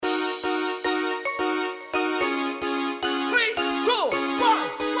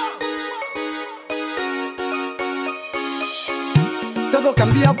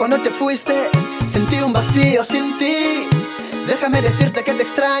cambió cuando te fuiste. Sentí un vacío sin ti. Déjame decirte que te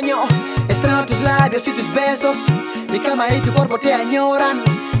extraño. Extraño tus labios y tus besos. Mi cama y tu cuerpo te añoran.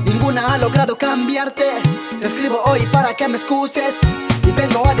 Ninguna ha logrado cambiarte. Te escribo hoy para que me escuches. Y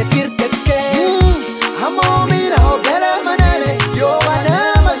vengo a decirte que amom이라 오베라 만나네 요하나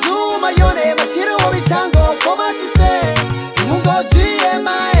마주마 요네 마치로 비장고 고마시세 문거 뒤에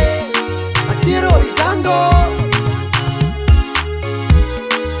마에 마치로 비장고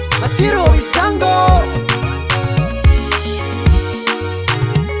마치로 비장고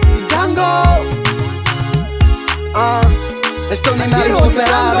비장고 esto ni nada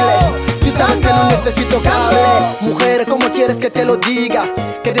insuperable. Tú sabes que no necesito cable. Mujer, ¿cómo quieres que te lo diga?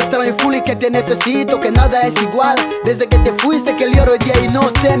 Que te extraño full y que te necesito. Que nada es igual desde que te fuiste. Que lloro día y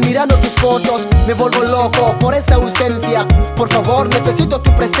noche mirando tus fotos. Me vuelvo loco por esa ausencia. Por favor, necesito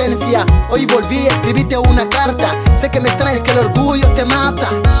tu presencia. Hoy volví a escribirte una carta. Sé que me extrañas, que el orgullo te mata.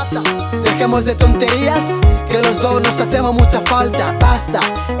 Dejemos de tonterías, que los dos nos hacemos mucha falta. Basta,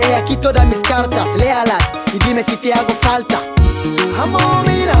 he aquí todas mis cartas. Léalas y dime si te hago falta.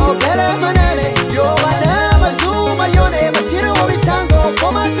 amom이라 오베라 만나네 요하나 마주마 요네 마치로 비장고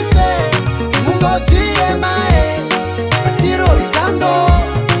고마시세 문거 뒤에 마에 마치로 비장고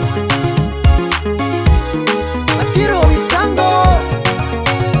마치로 비장고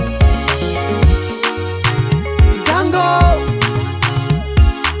비장고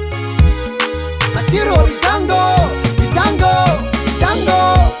마치로 비장고 비장고 비장고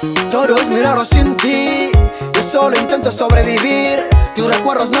todo es mi raro sin ti. Solo intento sobrevivir. Tus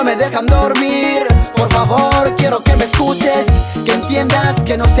recuerdos no me dejan dormir. Por favor, quiero que me escuches. Que entiendas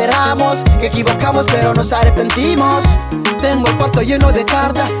que nos erramos, que equivocamos pero nos arrepentimos. Tengo el cuarto lleno de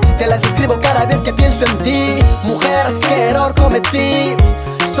cartas. Te las escribo cada vez que pienso en ti. Mujer, qué error cometí.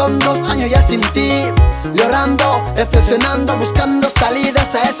 Son 2 años ya sin ti. Llorando, reflexionando, buscando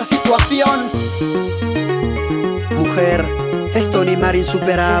salidas a esa situación. Mujer, esto ni mar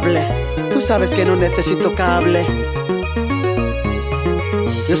insuperable. Tú sabes que no necesito cable.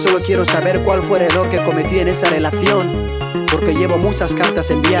 Yo solo quiero saber cuál fue el error que cometí en esa relación. Porque llevo muchas cartas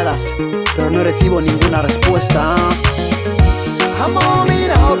enviadas, pero no recibo ninguna respuesta.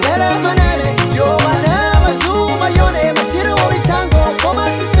 amom이라 오베라 만나네